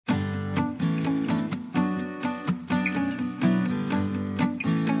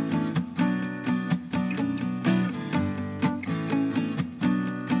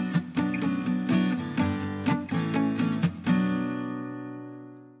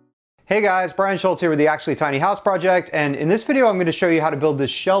Hey guys, Brian Schultz here with the Actually Tiny House Project, and in this video I'm going to show you how to build this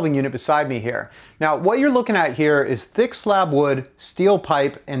shelving unit beside me here. Now what you're looking at here is thick slab wood, steel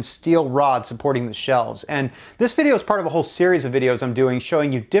pipe, and steel rod supporting the shelves. And this video is part of a whole series of videos I'm doing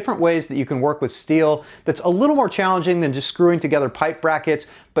showing you different ways that you can work with steel that's a little more challenging than just screwing together pipe brackets,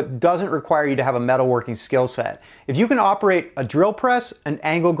 but doesn't require you to have a metalworking skill set. If you can operate a drill press, an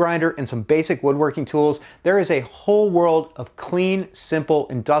angle grinder, and some basic woodworking tools, there is a whole world of clean, simple,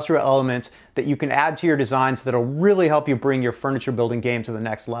 industrial elements that you can add to your designs that'll really help you bring your furniture building game to the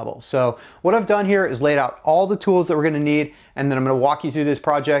next level. So what I've done here is laid out all the tools that we're gonna need, and then I'm gonna walk you through this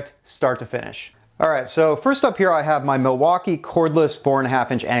project start to finish. All right, so first up here I have my Milwaukee cordless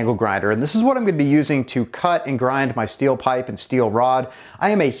 4.5-inch angle grinder, and this is what I'm going to be using to cut and grind my steel pipe and steel rod.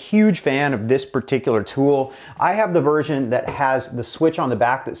 I am a huge fan of this particular tool. I have the version that has the switch on the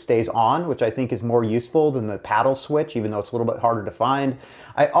back that stays on, which I think is more useful than the paddle switch, even though it's a little bit harder to find.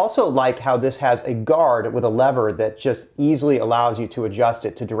 I also like how this has a guard with a lever that just easily allows you to adjust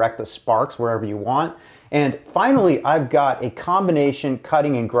it to direct the sparks wherever you want. And finally, I've got a combination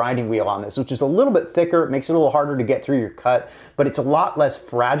cutting and grinding wheel on this, which is a little bit thicker. It makes it a little harder to get through your cut, but it's a lot less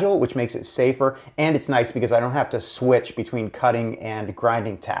fragile, which makes it safer. And it's nice because I don't have to switch between cutting and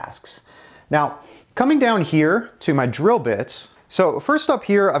grinding tasks. Now, coming down here to my drill bits. So first up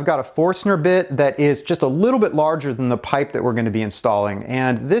here, I've got a Forstner bit that is just a little bit larger than the pipe that we're going to be installing.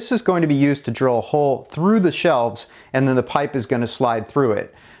 And this is going to be used to drill a hole through the shelves, and then the pipe is going to slide through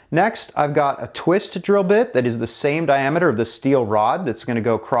it. Next, I've got a twist drill bit that is the same diameter of the steel rod that's going to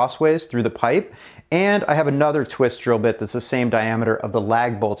go crossways through the pipe. And I have another twist drill bit that's the same diameter of the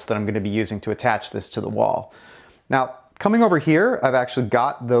lag bolts that I'm going to be using to attach this to the wall. Now, coming over here, I've actually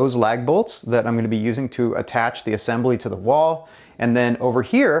got those lag bolts that I'm going to be using to attach the assembly to the wall. And then over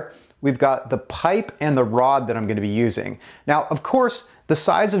here, we've got the pipe and the rod that I'm going to be using. Now, of course, the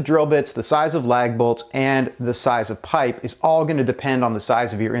size of drill bits, the size of lag bolts, and the size of pipe is all going to depend on the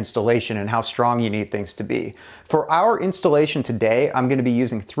size of your installation and how strong you need things to be. For our installation today, I'm going to be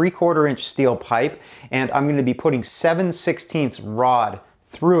using 3/4 inch steel pipe, and I'm going to be putting 7/16 rod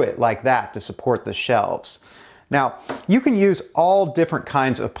through it like that to support the shelves. Now, you can use all different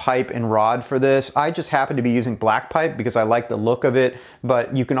kinds of pipe and rod for this. I just happen to be using black pipe because I like the look of it,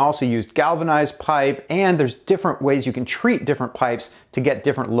 but you can also use galvanized pipe, and there's different ways you can treat different pipes to get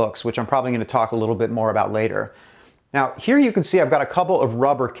different looks, which I'm probably going to talk a little bit more about later. Now, here you can see I've got a couple of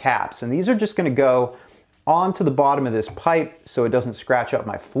rubber caps, and these are just going to go onto the bottom of this pipe so it doesn't scratch up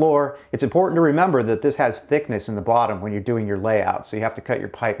my floor. It's important to remember that this has thickness in the bottom when you're doing your layout, so you have to cut your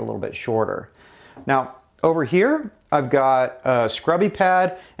pipe a little bit shorter. Now, over here, I've got a scrubby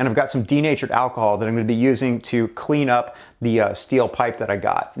pad, and I've got some denatured alcohol that I'm going to be using to clean up the steel pipe that I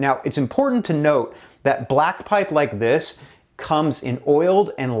got. Now, it's important to note that black pipe like this comes in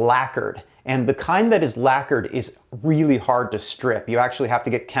oiled and lacquered, and the kind that is lacquered is really hard to strip. You actually have to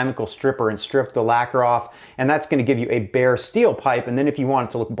get chemical stripper and strip the lacquer off, and that's going to give you a bare steel pipe, and then if you want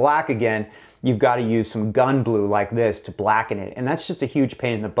it to look black again, you've got to use some gun blue like this to blacken it, and that's just a huge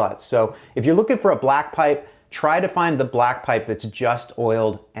pain in the butt. So if you're looking for a black pipe, try to find the black pipe that's just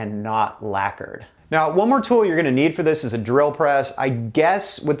oiled and not lacquered. Now, one more tool you're going to need for this is a drill press. I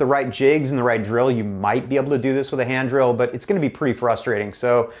guess with the right jigs and the right drill, you might be able to do this with a hand drill, but it's going to be pretty frustrating.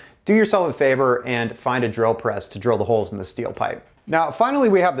 So do yourself a favor and find a drill press to drill the holes in the steel pipe. Now, finally,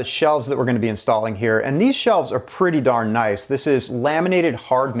 we have the shelves that we're going to be installing here, and these shelves are pretty darn nice. This is laminated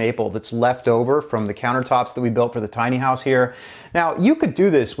hard maple that's left over from the countertops that we built for the tiny house here. Now, you could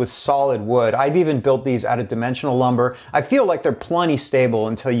do this with solid wood. I've even built these out of dimensional lumber. I feel like they're plenty stable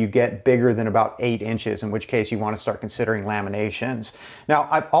until you get bigger than about 8 inches, in which case you want to start considering laminations. Now,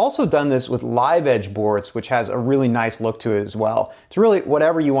 I've also done this with live edge boards, which has a really nice look to it as well. It's really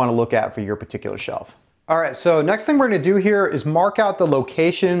whatever you want to look at for your particular shelf. All right, so next thing we're going to do here is mark out the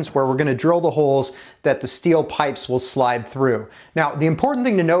locations where we're going to drill the holes that the steel pipes will slide through. Now, the important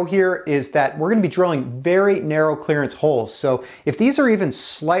thing to know here is that we're going to be drilling very narrow clearance holes. So if these are even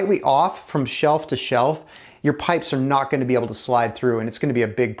slightly off from shelf to shelf, your pipes are not going to be able to slide through, and it's going to be a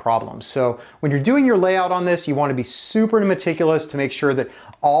big problem. So when you're doing your layout on this, you want to be super meticulous to make sure that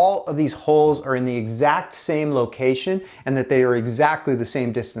all of these holes are in the exact same location and that they are exactly the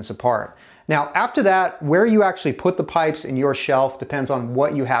same distance apart. Now, after that, where you actually put the pipes in your shelf depends on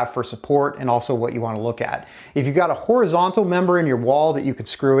what you have for support and also what you want to look at. If you've got a horizontal member in your wall that you can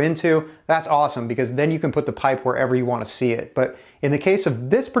screw into, that's awesome because then you can put the pipe wherever you want to see it. But in the case of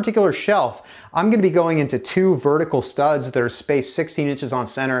this particular shelf, I'm going to be going into 2 vertical studs that are spaced 16 inches on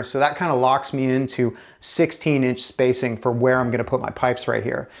center, so that kind of locks me into 16-inch spacing for where I'm going to put my pipes right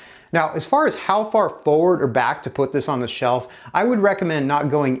here. Now, as far as how far forward or back to put this on the shelf, I would recommend not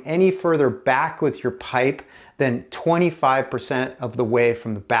going any further back with your pipe than 25% of the way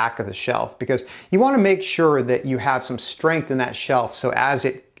from the back of the shelf, because you want to make sure that you have some strength in that shelf so as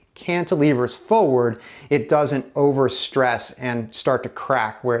it cantilevers forward, it doesn't overstress and start to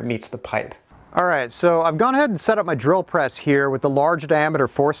crack where it meets the pipe. All right, so I've gone ahead and set up my drill press here with the large diameter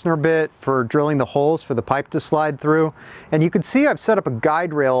Forstner bit for drilling the holes for the pipe to slide through. And you can see I've set up a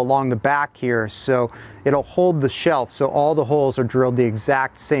guide rail along the back here so it'll hold the shelf so all the holes are drilled the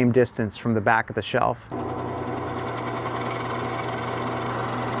exact same distance from the back of the shelf.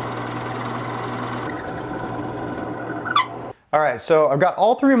 All right, so I've got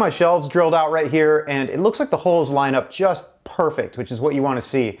all three of my shelves drilled out right here, and it looks like the holes line up just perfect, which is what you want to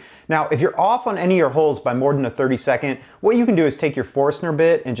see. Now, if you're off on any of your holes by more than a 32nd, what you can do is take your Forstner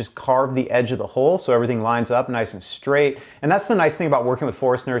bit and just carve the edge of the hole so everything lines up nice and straight. And that's the nice thing about working with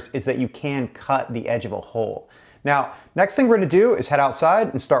Forstners, is that you can cut the edge of a hole. Now, next thing we're going to do is head outside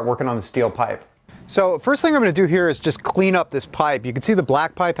and start working on the steel pipe. So first thing I'm going to do here is just clean up this pipe. You can see the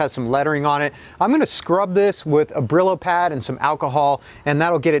black pipe has some lettering on it. I'm going to scrub this with a Brillo pad and some alcohol, and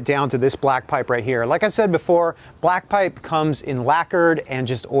that'll get it down to this black pipe right here. Like I said before, black pipe comes in lacquered and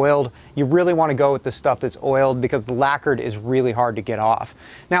just oiled. You really want to go with the stuff that's oiled because the lacquered is really hard to get off.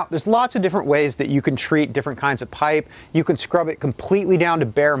 Now, there's lots of different ways that you can treat different kinds of pipe. You can scrub it completely down to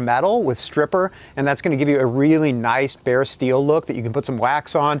bare metal with stripper, and that's going to give you a really nice bare steel look that you can put some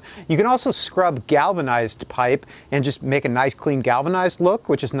wax on. You can also scrub galvanized pipe and just make a nice clean galvanized look,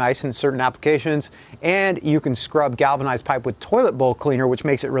 which is nice in certain applications. And you can scrub galvanized pipe with toilet bowl cleaner, which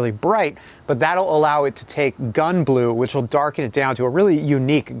makes it really bright, but that'll allow it to take gun blue, which will darken it down to a really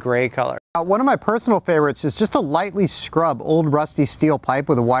unique gray color. Now, one of my personal favorites is just to lightly scrub old rusty steel pipe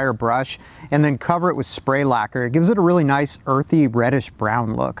with a wire brush and then cover it with spray lacquer. It gives it a really nice earthy reddish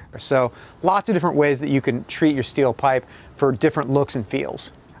brown look. So lots of different ways that you can treat your steel pipe for different looks and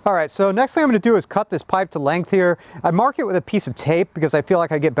feels. All right, so next thing I'm going to do is cut this pipe to length here. I mark it with a piece of tape because I feel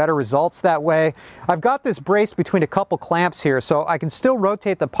like I get better results that way. I've got this braced between a couple clamps here, so I can still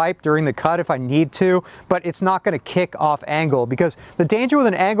rotate the pipe during the cut if I need to, but it's not going to kick off angle, because the danger with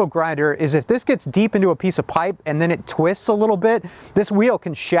an angle grinder is if this gets deep into a piece of pipe and then it twists a little bit, this wheel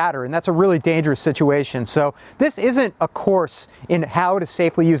can shatter, and that's a really dangerous situation. So this isn't a course in how to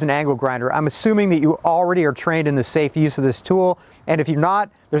safely use an angle grinder. I'm assuming that you already are trained in the safe use of this tool, and if you're not,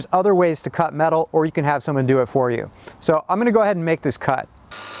 there's other ways to cut metal, or you can have someone do it for you. So I'm going to go ahead and make this cut.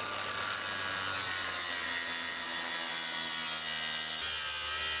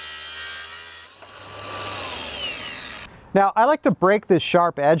 Now, I like to break this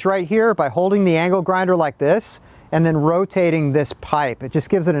sharp edge right here by holding the angle grinder like this and then rotating this pipe. It just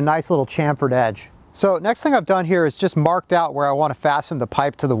gives it a nice little chamfered edge. So next thing I've done here is just marked out where I want to fasten the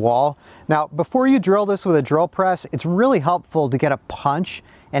pipe to the wall. Now, before you drill this with a drill press, it's really helpful to get a punch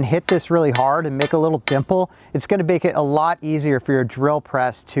and hit this really hard and make a little dimple. It's going to make it a lot easier for your drill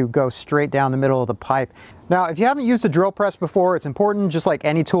press to go straight down the middle of the pipe. Now, if you haven't used a drill press before, it's important, just like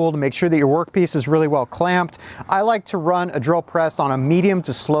any tool, to make sure that your workpiece is really well clamped. I like to run a drill press on a medium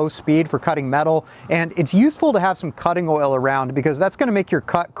to slow speed for cutting metal, and it's useful to have some cutting oil around because that's going to make your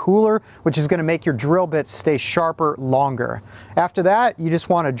cut cooler, which is going to make your drill bits stay sharper longer. After that, you just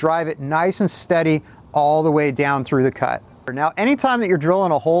want to drive it nice and steady all the way down through the cut. Now, anytime that you're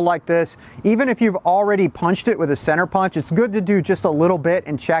drilling a hole like this, even if you've already punched it with a center punch, it's good to do just a little bit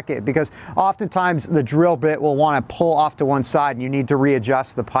and check it, because oftentimes the drill bit will want to pull off to one side and you need to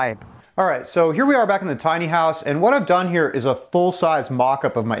readjust the pipe. All right, so here we are back in the tiny house, and what I've done here is a full-size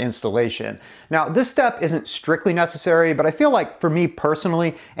mock-up of my installation. Now, this step isn't strictly necessary, but I feel like for me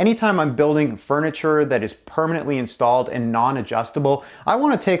personally, anytime I'm building furniture that is permanently installed and non-adjustable, I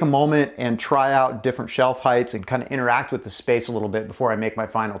want to take a moment and try out different shelf heights and kind of interact with the space a little bit before I make my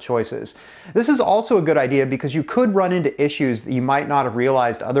final choices. This is also a good idea because you could run into issues that you might not have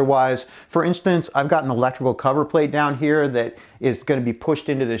realized otherwise. For instance, I've got an electrical cover plate down here that is going to be pushed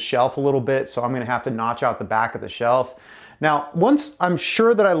into this shelf a little bit, so I'm going to have to notch out the back of the shelf. Now, once I'm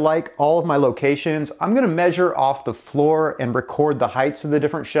sure that I like all of my locations, I'm going to measure off the floor and record the heights of the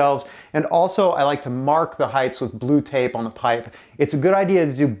different shelves, and also I like to mark the heights with blue tape on the pipe. It's a good idea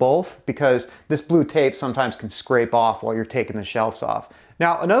to do both because this blue tape sometimes can scrape off while you're taking the shelves off.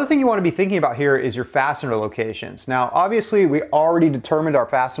 Now, another thing you want to be thinking about here is your fastener locations. Now, obviously, we already determined our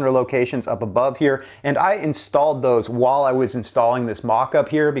fastener locations up above here, and I installed those while I was installing this mock-up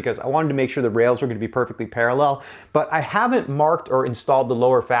here because I wanted to make sure the rails were going to be perfectly parallel, but I haven't marked or installed the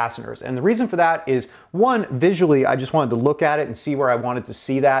lower fasteners. And the reason for that is, one, visually, I just wanted to look at it and see where I wanted to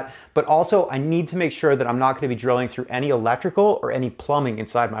see that, but also I need to make sure that I'm not going to be drilling through any electrical or any plumbing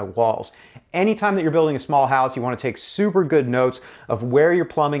inside my walls. Anytime that you're building a small house, you want to take super good notes of where your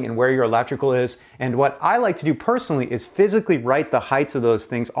plumbing and where your electrical is. And what I like to do personally is physically write the heights of those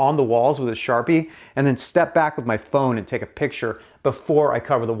things on the walls with a Sharpie and then step back with my phone and take a picture before I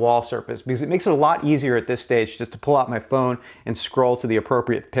cover the wall surface, because it makes it a lot easier at this stage just to pull out my phone and scroll to the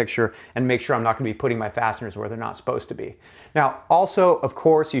appropriate picture and make sure I'm not going to be putting my fasteners where they're not supposed to be. Now, also, of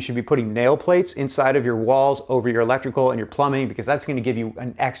course, you should be putting nail plates inside of your walls over your electrical and your plumbing, because that's going to give you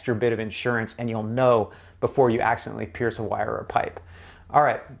an extra bit of insurance and you'll know before you accidentally pierce a wire or a pipe. All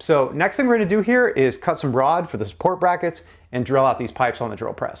right, so next thing we're going to do here is cut some rod for the support brackets and drill out these pipes on the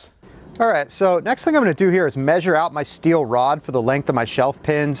drill press. All right, so next thing I'm going to do here is measure out my steel rod for the length of my shelf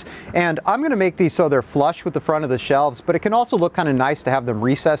pins, and I'm going to make these so they're flush with the front of the shelves, but it can also look kind of nice to have them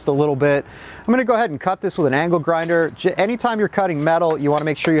recessed a little bit. I'm going to go ahead and cut this with an angle grinder. Anytime you're cutting metal, you want to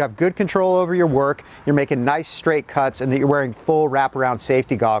make sure you have good control over your work, you're making nice straight cuts, and that you're wearing full wraparound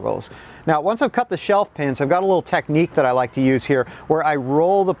safety goggles. Now, once I've cut the shelf pins, I've got a little technique that I like to use here where I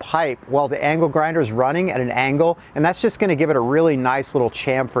roll the pipe while the angle grinder is running at an angle, and that's just going to give it a really nice little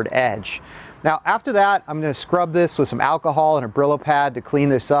chamfered edge. Now, after that, I'm going to scrub this with some alcohol and a Brillo pad to clean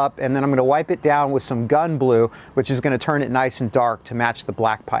this up, and then I'm going to wipe it down with some gun blue, which is going to turn it nice and dark to match the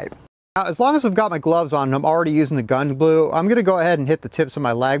black pipe. Now, as long as I've got my gloves on and I'm already using the gun glue, I'm going to go ahead and hit the tips of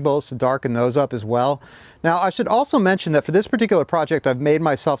my lag bolts to darken those up as well. Now, I should also mention that for this particular project, I've made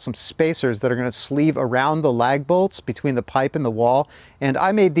myself some spacers that are going to sleeve around the lag bolts between the pipe and the wall, and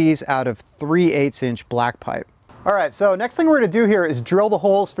I made these out of 3/8" black pipe. All right, so next thing we're going to do here is drill the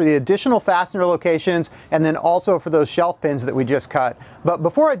holes for the additional fastener locations and then also for those shelf pins that we just cut. But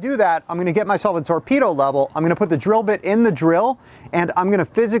before I do that, I'm going to get myself a torpedo level. I'm going to put the drill bit in the drill, and I'm going to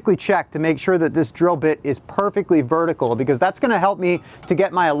physically check to make sure that this drill bit is perfectly vertical, because that's going to help me to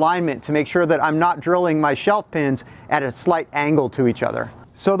get my alignment to make sure that I'm not drilling my shelf pins at a slight angle to each other.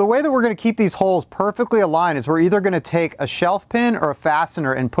 So the way that we're going to keep these holes perfectly aligned is we're either going to take a shelf pin or a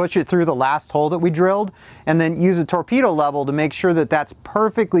fastener and push it through the last hole that we drilled, and then use a torpedo level to make sure that that's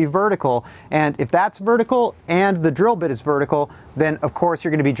perfectly vertical. And if that's vertical and the drill bit is vertical, then of course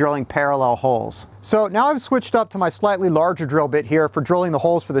you're going to be drilling parallel holes. So now I've switched up to my slightly larger drill bit here for drilling the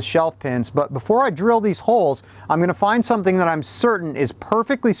holes for the shelf pins, but before I drill these holes, I'm going to find something that I'm certain is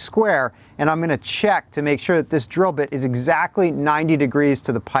perfectly square, and I'm going to check to make sure that this drill bit is exactly 90 degrees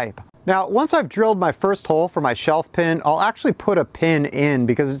to the pipe. Now, once I've drilled my first hole for my shelf pin, I'll actually put a pin in,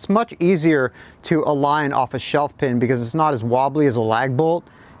 because it's much easier to align off a shelf pin because it's not as wobbly as a lag bolt.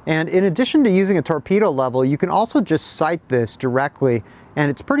 And in addition to using a torpedo level, you can also just sight this directly,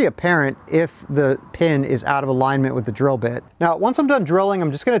 and it's pretty apparent if the pin is out of alignment with the drill bit. Now, once I'm done drilling,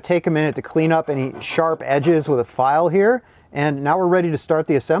 I'm just going to take a minute to clean up any sharp edges with a file here, and now we're ready to start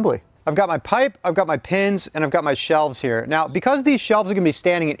the assembly. I've got my pipe, I've got my pins, and I've got my shelves here. Now, because these shelves are going to be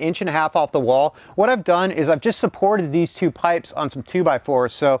standing 1.5 inches off the wall, what I've done is I've just supported these two pipes on some 2x4s.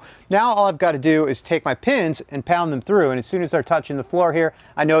 So now all I've got to do is take my pins and pound them through, and as soon as they're touching the floor here,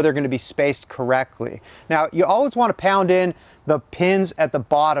 I know they're going to be spaced correctly. Now, you always want to pound in the pins at the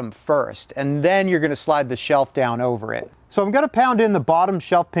bottom first, and then you're going to slide the shelf down over it. So I'm going to pound in the bottom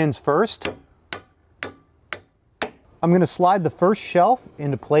shelf pins first. I'm going to slide the first shelf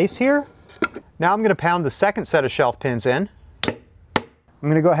into place here. Now I'm going to pound the second set of shelf pins in. I'm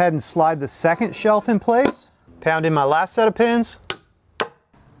going to go ahead and slide the second shelf in place. Pound in my last set of pins.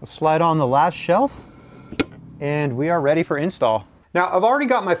 I'll slide on the last shelf, and we are ready for install. Now, I've already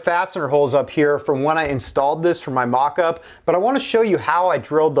got my fastener holes up here from when I installed this for my mock-up, but I want to show you how I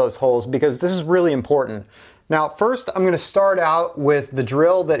drilled those holes, because this is really important. Now, first I'm going to start out with the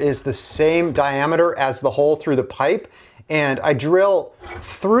drill that is the same diameter as the hole through the pipe, and I drill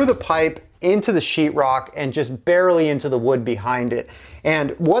through the pipe into the sheetrock and just barely into the wood behind it.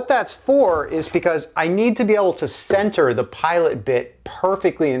 And what that's for is because I need to be able to center the pilot bit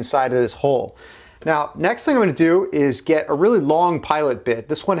perfectly inside of this hole. Now, next thing I'm going to do is get a really long pilot bit.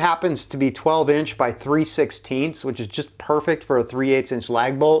 This one happens to be 12" by 3/16, which is just perfect for a 3/8"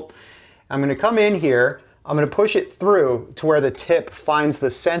 lag bolt. I'm going to come in here. I'm going to push it through to where the tip finds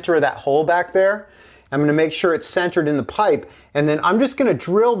the center of that hole back there. I'm going to make sure it's centered in the pipe, and then I'm just going to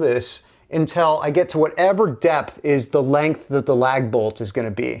drill this until I get to whatever depth is the length that the lag bolt is going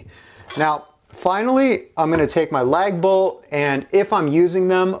to be. Now, Finally, I'm going to take my lag bolt, and if I'm using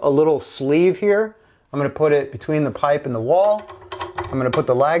them, a little sleeve here. I'm going to put it between the pipe and the wall. I'm going to put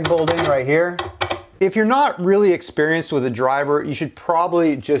the lag bolt in right here. If you're not really experienced with a driver, you should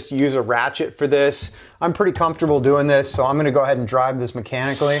probably just use a ratchet for this. I'm pretty comfortable doing this, so I'm going to go ahead and drive this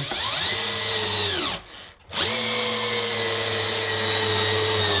mechanically.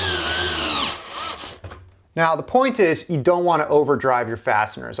 Now the point is, you don't want to overdrive your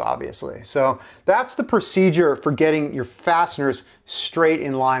fasteners, obviously. So that's the procedure for getting your fasteners straight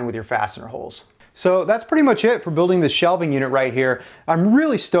in line with your fastener holes. So that's pretty much it for building this shelving unit right here. I'm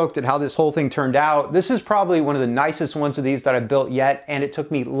really stoked at how this whole thing turned out. This is probably one of the nicest ones of these that I've built yet, and it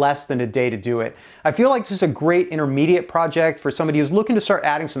took me less than a day to do it. I feel like this is a great intermediate project for somebody who's looking to start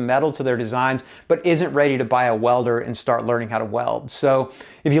adding some metal to their designs, but isn't ready to buy a welder and start learning how to weld. So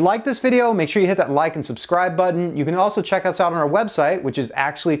if you like this video, make sure you hit that like and subscribe button. You can also check us out on our website, which is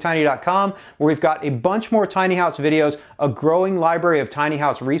actuallytiny.com, where we've got a bunch more tiny house videos, a growing library of tiny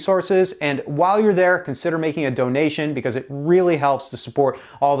house resources, and while you're there, consider making a donation because it really helps to support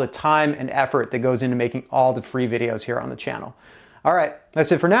all the time and effort that goes into making all the free videos here on the channel. All right,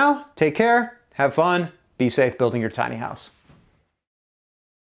 that's it for now. Take care, have fun, be safe building your tiny house.